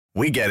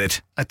We get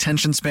it.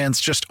 Attention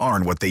spans just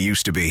aren't what they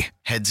used to be.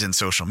 Heads in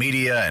social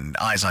media and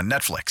eyes on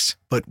Netflix.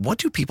 But what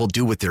do people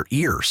do with their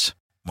ears?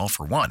 Well,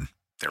 for one,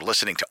 they're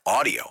listening to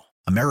audio.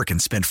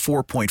 Americans spend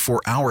 4.4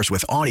 hours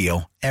with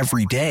audio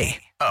every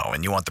day. Oh,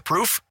 and you want the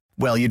proof?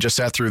 Well, you just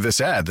sat through this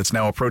ad that's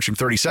now approaching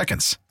 30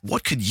 seconds.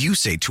 What could you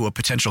say to a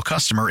potential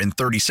customer in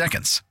 30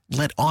 seconds?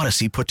 Let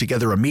Odyssey put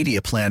together a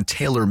media plan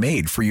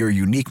tailor-made for your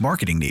unique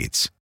marketing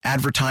needs.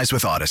 Advertise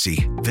with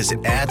Odyssey.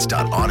 Visit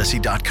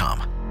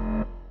ads.odyssey.com.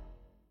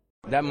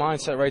 That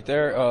mindset right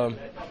there,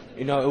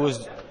 it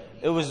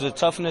was the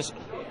toughness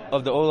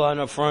of the O-line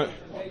up front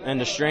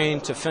and the strain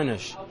to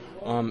finish.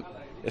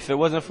 If it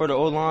wasn't for the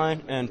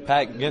O-line and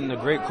Pat getting the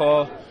great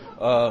call,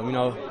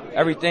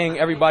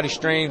 everybody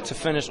strained to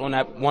finish on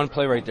that one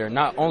play right there.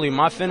 Not only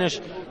my finish,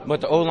 but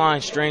the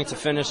O-line strained to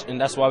finish,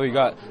 and that's why we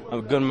got a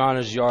good amount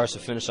of yards to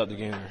finish up the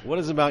game there. What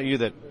is it about you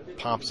that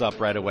pops up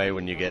right away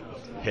when you get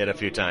hit a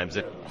few times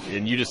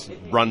and you just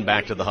run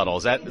back to the huddle?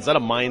 Is that a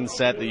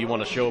mindset that you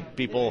want to show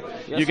people?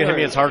 Yes, you can sir. hit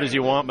me as hard as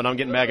you want, but I'm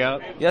getting back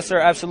out? Yes, sir,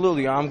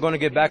 absolutely. I'm going to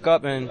get back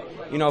up, and,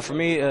 for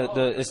me,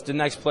 it's the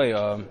next play.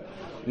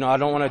 I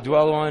don't want to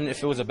dwell on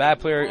if it was a bad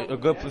play or if a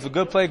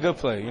good play, good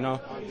play.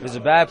 If it's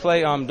a bad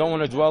play, don't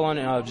want to dwell on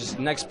it. Just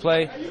next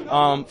play,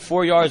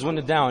 4 yards, win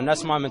it down.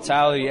 That's my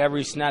mentality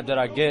every snap that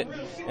I get.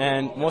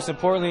 And most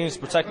importantly is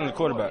protecting the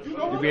quarterback.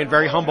 You're being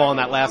very humble on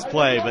that last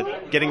play,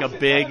 but getting a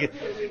big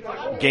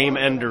game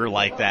ender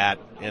like that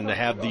and to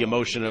have the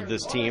emotion of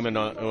this team and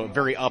a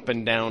very up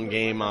and down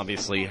game,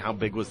 obviously, how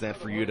big was that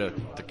for you to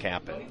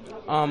cap it?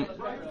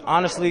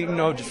 Honestly,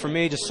 for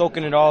me, just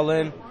soaking it all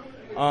in.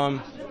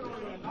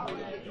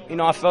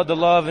 I felt the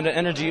love and the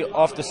energy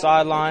off the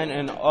sideline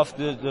and off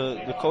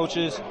the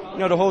coaches,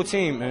 the whole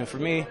team. And for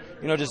me,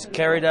 just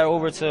carry that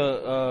over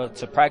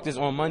to practice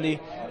on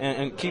Monday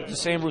and keep the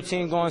same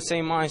routine going,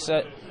 same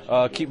mindset,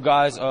 keep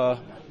guys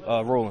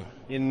rolling.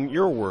 In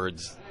your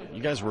words,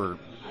 you guys were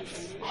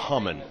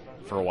humming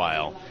for a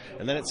while,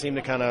 and then it seemed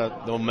to kind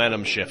of the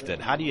momentum shifted.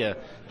 How do you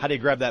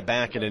grab that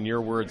back? And in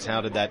your words,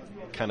 how did that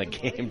kind of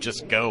game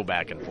just go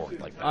back and forth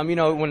like that?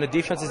 When the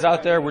defense is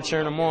out there, we're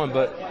cheering them on.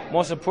 But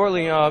most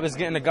importantly, it's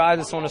getting the guys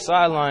that's on the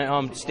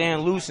sideline staying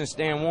loose and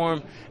staying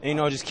warm. And,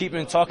 just keep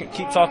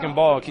talking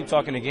ball, keep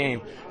talking the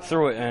game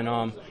through it.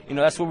 And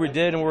that's what we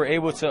did, and we were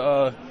able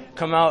to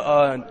come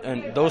out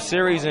in those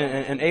series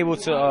and able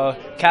to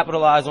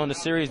capitalize on the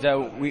series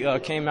that we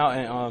came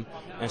out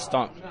and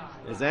stunk.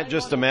 Is that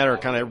just a matter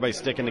of kind of everybody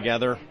sticking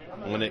together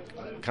when it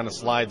kind of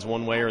slides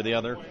one way or the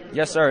other?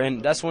 Yes, sir,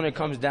 and that's when it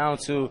comes down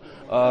to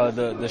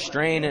the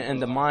strain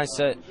and the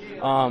mindset,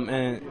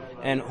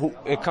 and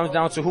it comes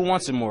down to who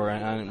wants it more.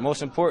 And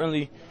most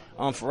importantly,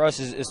 for us,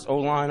 is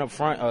O-line up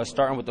front,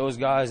 starting with those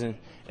guys, and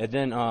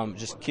then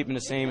just keeping the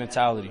same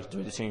mentality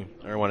through the team.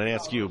 I want to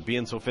ask you,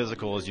 being so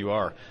physical as you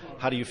are,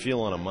 how do you feel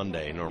on a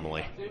Monday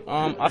normally?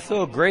 I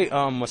feel great.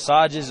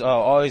 Massages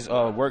always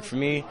work for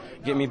me,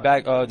 get me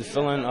back to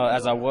feeling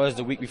as I was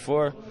the week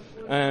before.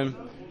 And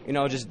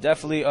just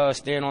definitely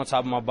staying on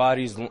top of my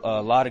bodies.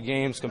 A lot of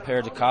games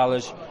compared to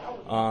college.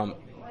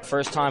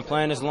 First time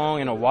playing this long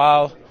in a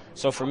while.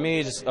 So for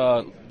me, just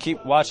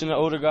keep watching the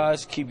older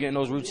guys, keep getting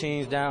those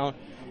routines down,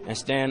 and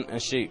staying in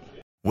shape.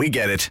 We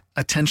get it.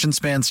 Attention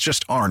spans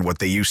just aren't what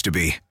they used to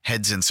be.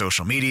 Heads in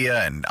social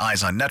media and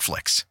eyes on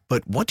Netflix.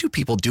 But what do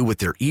people do with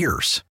their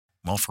ears?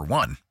 Well, for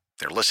one,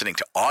 they're listening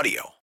to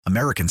audio.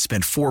 Americans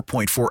spend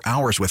 4.4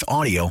 hours with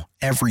audio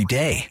every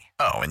day.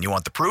 Oh, and you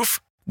want the proof?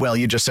 Well,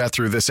 you just sat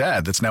through this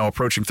ad that's now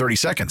approaching 30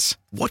 seconds.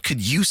 What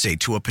could you say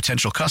to a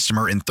potential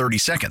customer in 30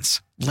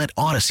 seconds? Let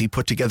Odyssey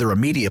put together a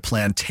media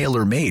plan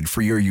tailor-made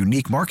for your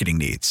unique marketing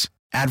needs.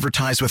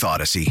 Advertise with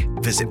Odyssey.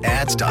 Visit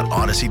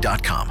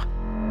ads.odyssey.com.